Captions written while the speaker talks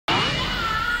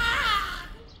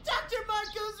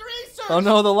Oh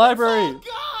no, the library! It's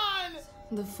all gone!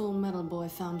 The Fullmetal boy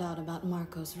found out about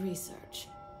Marco's research.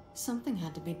 Something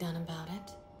had to be done about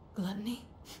it. Gluttony?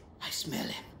 I smell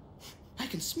him. I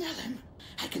can smell him.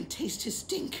 I can taste his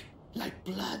stink. Like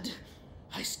blood.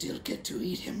 I still get to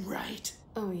eat him right.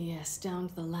 Oh yes, down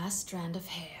to the last strand of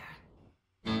hair.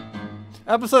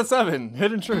 Episode 7,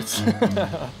 Hidden Truths.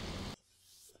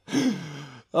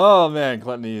 Oh man,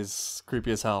 Gluttony is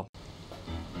creepy as hell.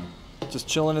 Just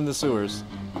chilling in the sewers.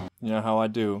 You know how I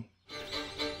do.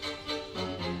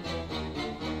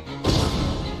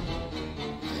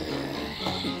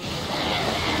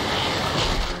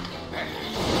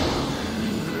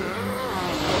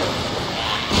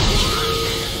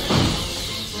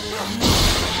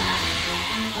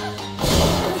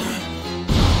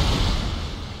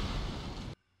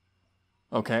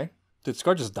 Okay. Did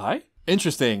Scar just die?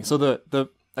 Interesting. So the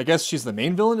I guess she's the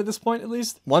main villain at this point, at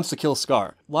least, wants to kill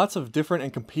Scar. Lots of different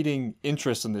and competing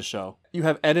interests in this show. You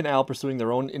have Ed and Al pursuing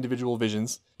their own individual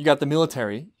visions. You got the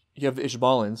military. You have the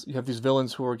Ishbalans. You have these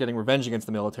villains who are getting revenge against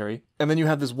the military. And then you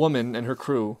have this woman and her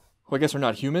crew, who I guess are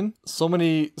not human. So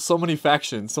many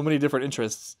factions, so many different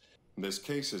interests. This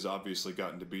case has obviously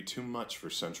gotten to be too much for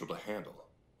Central to handle.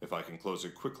 If I can close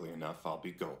it quickly enough, I'll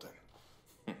be golden.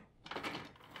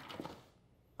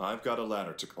 I've got a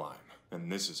ladder to climb,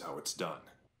 and this is how it's done.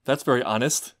 That's very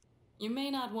honest. You may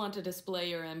not want to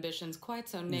display your ambitions quite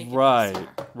so naked. Right, sir.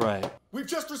 right. We've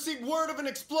just received word of an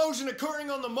explosion occurring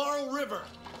on the Marl River.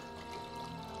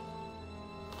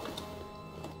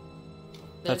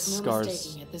 That's There's no Scar's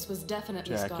mistaking it. This was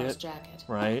definitely Scar's jacket.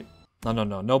 Right? No.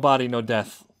 No body, no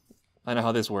death. I know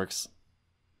how this works.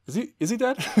 Is he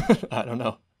dead? I don't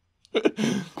know.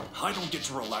 I don't get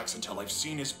to relax until I've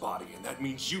seen his body, and that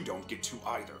means you don't get to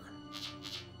either.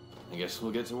 I guess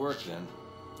we'll get to work then.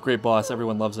 Great boss,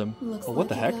 everyone loves him. Looks Oh, what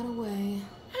the heck? Got away.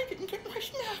 I didn't get my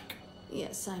snack.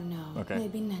 Yes, I know. Okay.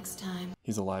 Maybe next time.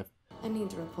 He's alive. I need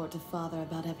to report to Father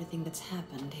about everything that's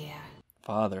happened here.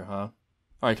 Father, huh?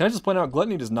 Alright, can I just point out,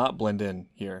 Gluttony does not blend in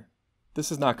here.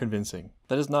 This is not convincing.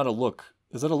 That is not a look.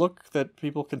 Is that a look that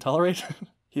people can tolerate?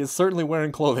 He is certainly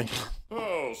wearing clothing.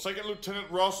 Oh, Second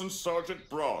Lieutenant Ross and Sergeant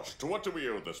Brosh, to what do we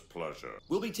owe this pleasure?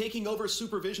 We'll be taking over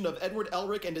supervision of Edward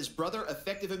Elric and his brother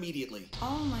effective immediately.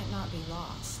 All might not be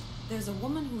lost. There's a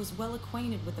woman who is well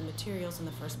acquainted with the materials in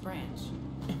the first branch.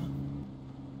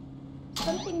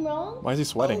 Something wrong? Why is he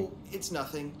sweating? Oh, it's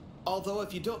nothing. Although,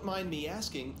 if you don't mind me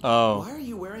asking, Oh. why are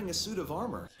you wearing a suit of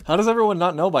armor? How does everyone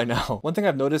not know by now? One thing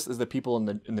I've noticed is that people in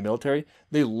the military,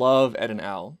 they love Ed and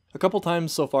Al. A couple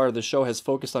times so far, the show has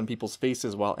focused on people's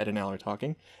faces while Ed and Al are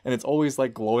talking, and it's always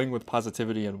like glowing with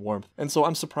positivity and warmth. And so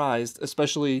I'm surprised,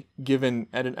 especially given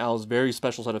Ed and Al's very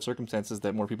special set of circumstances,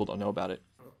 that more people don't know about it.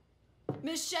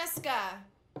 Miss Sheska,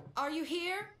 are you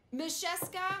here? Miss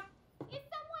Sheska? Is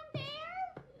someone there?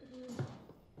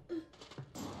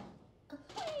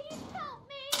 Please help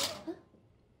me.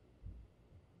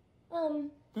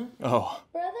 Oh.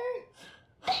 Brother?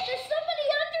 There's somebody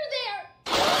under there!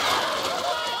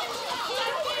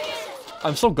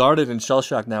 I'm so guarded and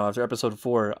shell-shocked now after episode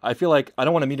 4. I feel like I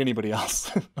don't want to meet anybody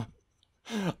else.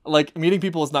 Like, meeting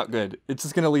people is not good. It's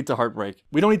just going to lead to heartbreak.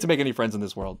 We don't need to make any friends in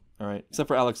this world, alright? Except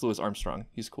for Alex Louis Armstrong.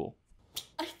 He's cool.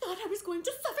 I thought I was going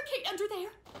to suffocate under there.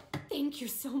 Thank you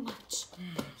so much.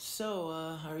 So,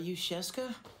 are you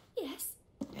Sheska? Yes.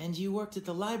 And you worked at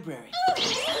the library?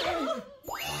 Oh,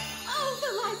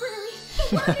 the library.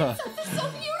 The word itself is so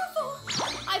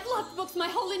beautiful. I've loved books my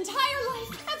whole entire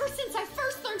life, ever since I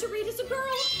first learned to read as a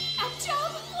girl. A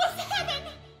job was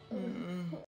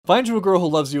heaven. Find you a girl who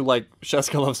loves you like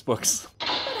Sheska loves books. But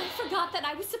I forgot that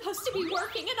I was supposed to be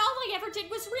working, and all I ever did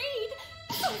was read.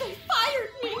 So they fired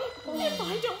me. If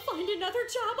I don't find another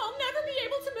job, I'll never be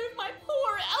able to move my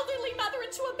poor elderly mother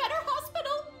into a better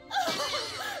hospital.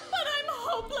 But I'm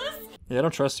hopeless. Yeah, I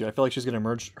don't trust you. I feel like she's going to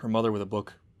merge her mother with a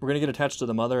book. We're going to get attached to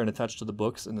the mother and attached to the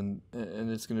books, and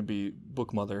it's going to be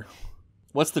book mother.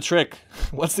 What's the trick?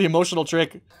 What's the emotional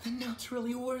trick? The notes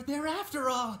really were there after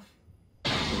all.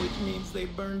 Which means they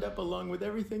burned up along with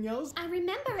everything else. I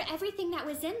remember everything that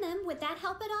was in them. Would that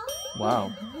help at all?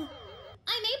 Wow.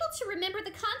 I'm able to remember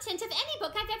the content of any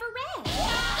book I've ever read.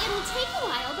 It'll take a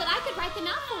while, but I could write them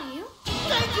out for you.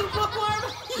 Thank you, Bookworm!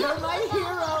 You're my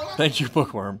hero! Thank you,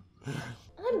 Bookworm.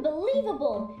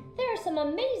 Unbelievable! There are some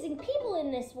amazing people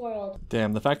in this world.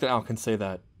 Damn, the fact that Al can say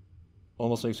that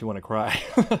almost makes me want to cry.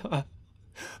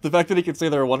 The fact that he can say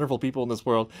there are wonderful people in this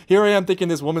world. Here I am thinking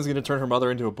this woman's going to turn her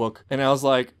mother into a book. And Al's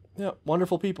like, yeah,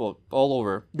 wonderful people all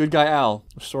over. Good guy Al,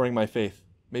 restoring my faith.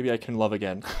 Maybe I can love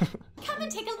again. Come and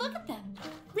take a look at them.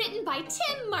 Written by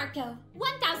Tim Marcoh.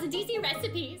 1000 easy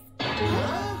recipes.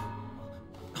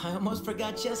 I almost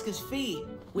forgot Sheska's fee.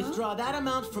 Withdraw that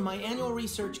amount from my annual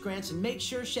research grants and make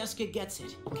sure Sheska gets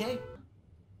it, okay?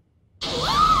 Did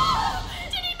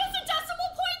he miss a decimal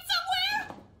point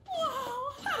somewhere?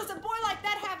 Whoa, how does a boy like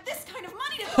that have this kind of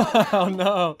money to throw around?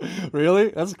 Oh no, really?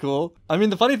 That's cool. I mean,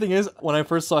 the funny thing is, when I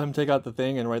first saw him take out the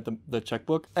thing and write the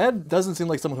checkbook, Ed doesn't seem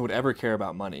like someone who would ever care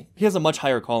about money. He has a much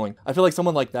higher calling. I feel like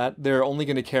someone like that, they're only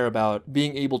going to care about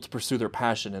being able to pursue their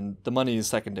passion, and the money is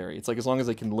secondary. It's like as long as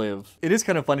they can live. It is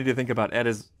kind of funny to think about Ed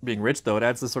as being rich, though. It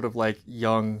adds this sort of like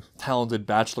young, talented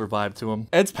bachelor vibe to him.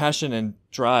 Ed's passion and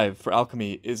drive for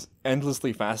alchemy is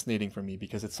endlessly fascinating for me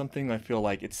because it's something I feel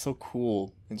like it's so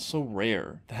cool and so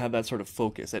rare to have that sort of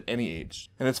focus at any age.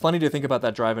 And it's funny to think about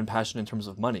that drive and passion in terms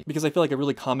of money, because I feel like a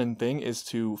really common thing is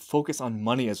to focus on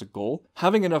money as a goal.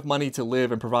 Having enough money to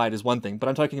live and provide is one thing, but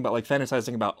I'm talking about like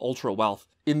fantasizing about ultra wealth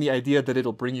in the idea that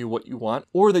it'll bring you what you want,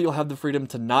 or that you'll have the freedom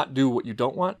to not do what you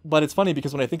don't want. But it's funny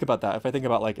because when I think about that, if I think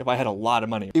about like if I had a lot of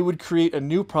money, it would create a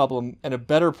new problem and a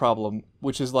better problem,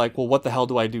 which is like, well, what the hell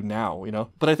do I do now, you know?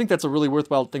 But I think that's a really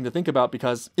worthwhile thing to think about,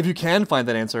 because if you can find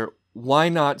that answer, why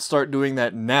not start doing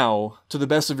that now to the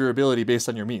best of your ability based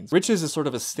on your means? Riches is sort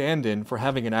of a stand-in for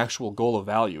having an actual goal of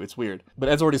value. It's weird. But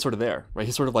Ed's already sort of there, right?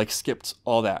 He sort of like skipped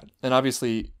all that. And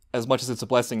obviously, as much as it's a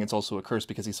blessing, it's also a curse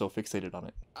because he's so fixated on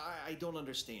it. I don't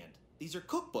understand. These are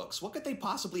cookbooks. What could they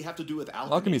possibly have to do with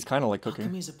alchemy? Alchemy is kind of like cooking.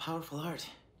 Alchemy is a powerful art.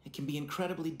 It can be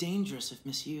incredibly dangerous if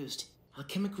misused.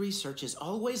 Alchemic research is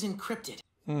always encrypted.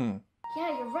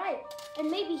 Yeah, you're right.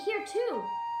 And maybe here too.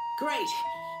 Great.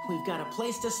 We've got a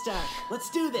place to start. Let's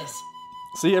do this.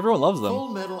 See, everyone loves them.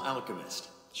 Fullmetal Alchemist.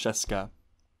 Sheska.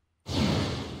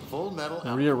 Fullmetal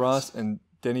Maria Alchemist. Ross and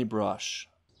Denny Brosh.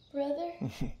 Brother,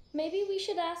 maybe we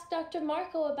should ask Dr.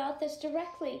 Marcoh about this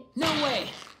directly. No way.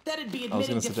 That'd be admitting I was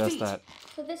going to suggest defeat. that.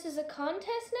 So this is a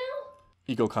contest now?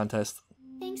 Ego contest.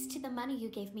 Thanks to the money you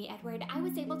gave me, Edward, I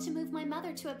was able to move my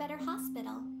mother to a better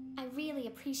hospital. I really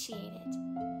appreciate it.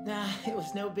 Nah, it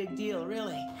was no big deal,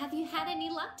 really. Have you had any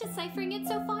luck deciphering it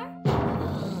so far?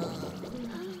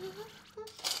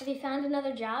 Have you found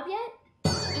another job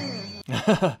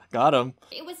yet? Got him.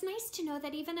 It was nice to know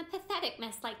that even a pathetic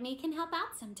mess like me can help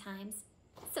out sometimes.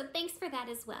 So thanks for that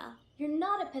as well. You're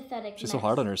not a pathetic She's mess. so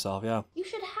hard on herself, yeah. You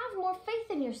should have more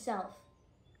faith in yourself.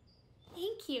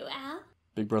 Thank you, Al.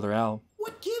 Big brother Al.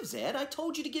 What gives, Ed? I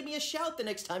told you to give me a shout the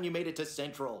next time you made it to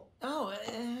Central. Oh,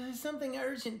 something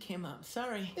urgent came up.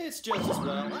 Sorry. It's just as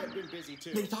well. I've been busy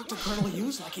too. They talk to Colonel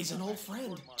Hughes like he's an old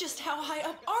friend. Just how high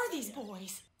up are these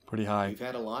boys? Pretty high. We've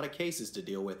had a lot of cases to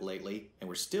deal with lately, and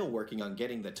we're still working on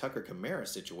getting the Tucker Chimera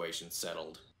situation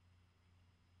settled.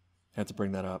 Had to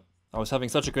bring that up. I was having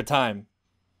such a good time.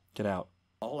 Get out.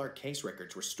 All our case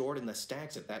records were stored in the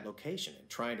stacks at that location, and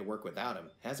trying to work without him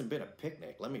hasn't been a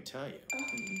picnic, let me tell you.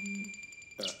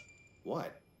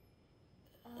 What?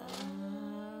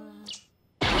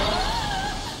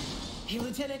 Hey,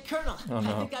 Lieutenant Colonel. Oh,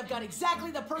 no. I think I've got exactly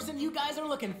the person you guys are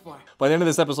looking for. By the end of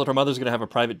this episode, her mother's going to have a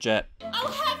private jet. I'll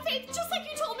have faith just like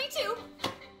you told me to.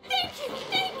 Thank you,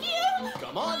 thank you.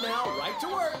 Come on now, right to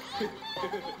work.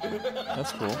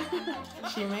 That's cool.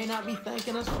 She may not be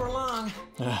thanking us for long.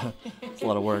 It's a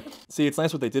lot of work. See, it's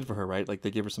nice what they did for her, right? Like,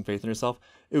 they gave her some faith in herself.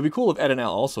 It would be cool if Ed and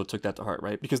Al also took that to heart,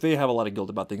 right? Because they have a lot of guilt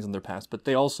about things in their past, but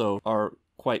they also are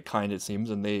quite kind, it seems,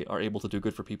 and they are able to do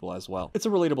good for people as well. It's a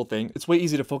relatable thing. It's way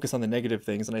easy to focus on the negative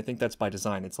things, and I think that's by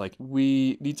design. It's like,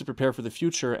 we need to prepare for the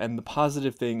future, and the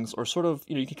positive things are sort of,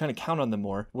 you can kind of count on them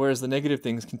more, whereas the negative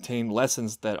things contain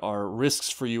lessons that are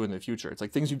risks for you in the future. It's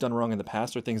like things you've done wrong in the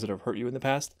past or things that have hurt you in the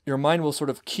past. Your mind will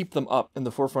sort of keep them up in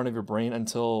the forefront of your brain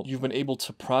until you've been able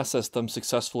to process them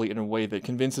successfully in a way that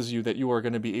convinces you that you are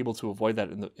going to be able to avoid that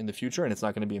in the future, and it's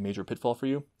not going to be a major pitfall for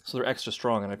you. So they're extra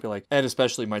strong, and I feel like Ed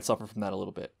especially might suffer from that a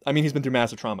little bit. I mean, he's been through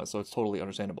massive trauma, so it's totally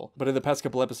understandable. But in the past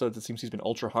couple episodes, it seems he's been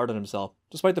ultra hard on himself,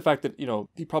 despite the fact that,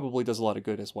 he probably does a lot of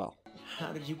good as well.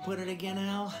 How did you put it again,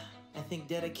 Al? I think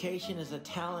dedication is a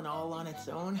talent all on its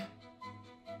own.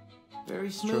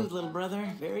 Very smooth, little brother.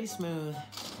 Very smooth.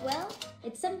 Well,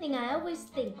 it's something I always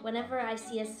think whenever I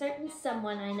see a certain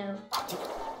someone I know.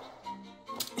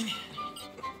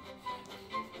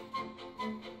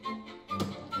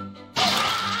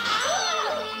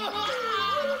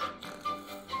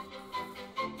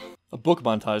 A book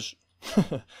montage.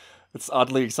 It's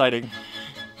oddly exciting.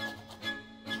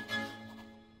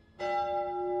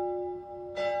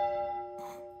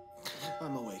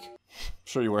 I'm awake.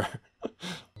 Sure you were.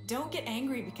 Don't get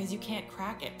angry because you can't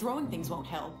crack it. Throwing things won't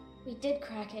help. We did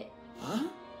crack it. Huh?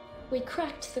 We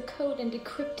cracked the code and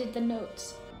decrypted the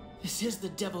notes. This is the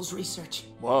devil's research.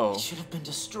 Whoa. It should have been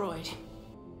destroyed.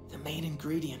 The main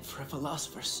ingredient for a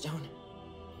Philosopher Stone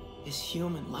is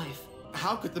human life.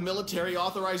 How could the military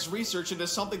authorize research into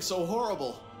something so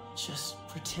horrible? Just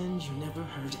pretend you never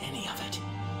heard any of it.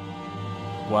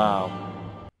 Wow.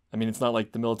 I mean, it's not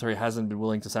like the military hasn't been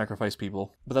willing to sacrifice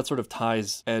people, but that sort of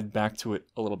ties Ed back to it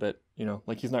a little bit, you know,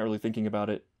 like he's not really thinking about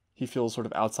it. He feels sort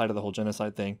of outside of the whole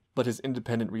genocide thing, but his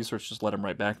independent research just led him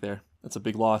right back there. That's a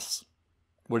big loss.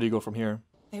 Where do you go from here?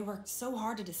 They worked so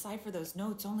hard to decipher those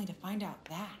notes only to find out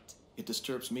that. It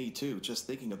disturbs me too, just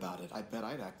thinking about it. I bet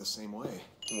I'd act the same way.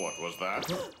 What was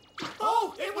that?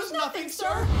 Oh, it was nothing,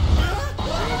 sir!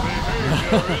 Your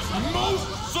behavior is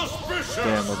most suspicious!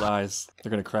 Damn, those eyes. They're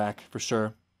gonna crack, for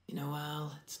sure. You know,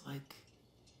 Al, it's like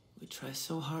we try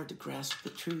so hard to grasp the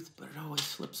truth, but it always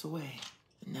slips away.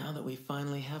 And now that we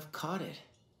finally have caught it,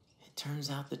 it turns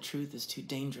out the truth is too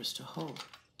dangerous to hold.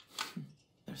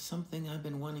 There's something I've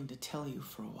been wanting to tell you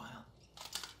for a while,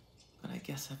 but I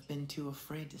guess I've been too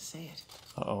afraid to say it.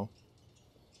 Uh-oh.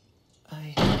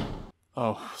 I...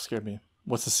 Oh, scared me.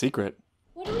 What's the secret?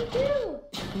 What do we do?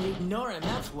 We ignore him,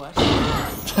 that's what.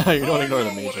 You don't ignore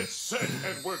the major. What it said,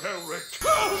 Edward Elric.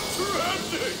 How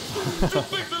tragic! To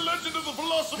think the legend of the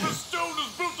Philosopher Stone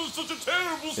is built on such a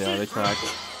terrible secret! Yeah, they cracked.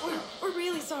 We're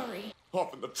really sorry.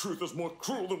 Often the truth is more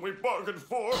cruel than we bargained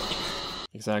for.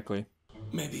 Exactly.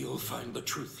 Maybe you'll find the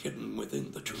truth hidden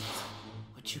within the truth.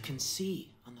 What you can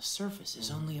see on the surface is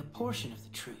only a portion of the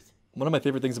truth. One of my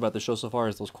favorite things about the show so far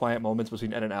is those quiet moments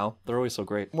between Ed and Al. They're always so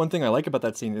great. One thing I like about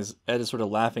that scene is Ed is sort of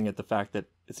laughing at the fact that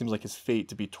it seems like his fate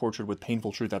to be tortured with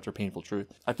painful truth after painful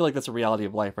truth. I feel like that's a reality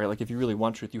of life, right? Like if you really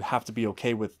want truth, you have to be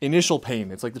okay with initial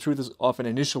pain. It's like the truth is often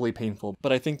initially painful,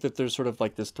 but I think that there's sort of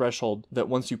like this threshold that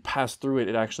once you pass through it,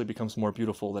 it actually becomes more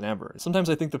beautiful than ever. Sometimes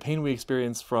I think the pain we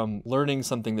experience from learning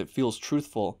something that feels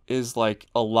truthful is like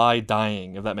a lie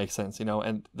dying, if that makes sense, you know,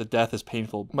 and the death is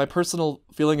painful. My personal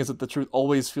feeling is that the truth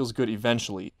always feels good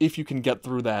eventually, if you can get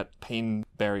through that pain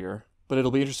barrier. But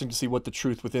it'll be interesting to see what the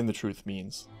truth within the truth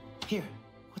means. Here,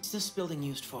 what's this building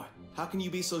used for? How can you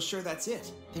be so sure that's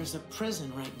it? There's a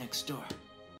prison right next door.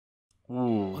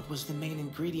 Ooh. What was the main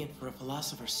ingredient for a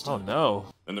Philosopher's Stone? Oh no.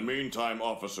 In the meantime,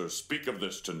 officers, speak of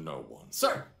this to no one.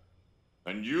 Sir!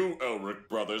 And you, Elric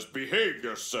brothers, behave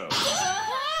yourselves.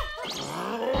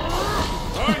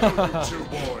 I know you two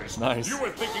boys. Nice. You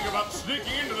were thinking about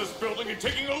sneaking into this building and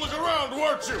taking a look around,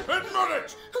 weren't you? Admit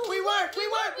it! We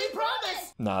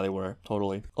promised! Nah, they were,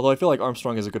 totally. Although I feel like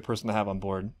Armstrong is a good person to have on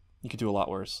board. You could do a lot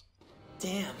worse.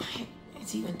 Damn,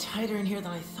 it's even tighter in here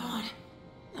than I thought.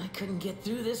 I couldn't get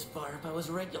through this far if I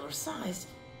was regular sized.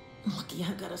 Lucky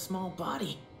I've got a small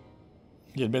body.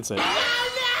 He admits it. Oh no!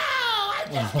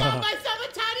 I just got myself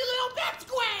a tiny little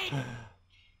pipsqueak!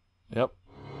 Yep.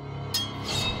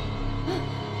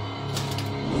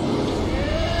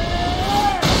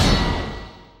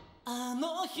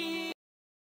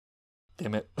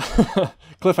 Damn it.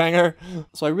 Cliffhanger.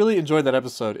 So I really enjoyed that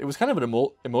episode. It was kind of an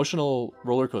emotional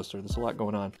roller coaster. There's a lot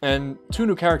going on. And 2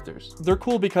 new characters. They're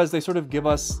cool because they sort of give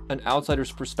us an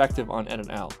outsider's perspective on Ed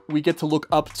and Al. We get to look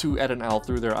up to Ed and Al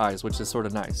through their eyes, which is sort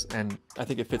of nice. And I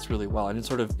think it fits really well. And it's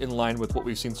sort of in line with what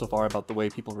we've seen so far about the way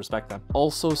people respect them.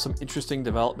 Also, some interesting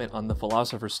development on the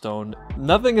Philosopher's Stone.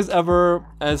 Nothing is ever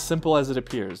as simple as it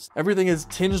appears. Everything is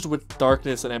tinged with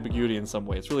darkness and ambiguity in some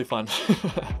way. It's really fun.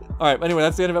 All right, anyway,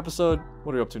 that's the end of episode.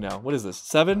 What are we up to now? What is this?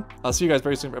 7? I'll see you guys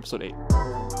very soon for episode 8.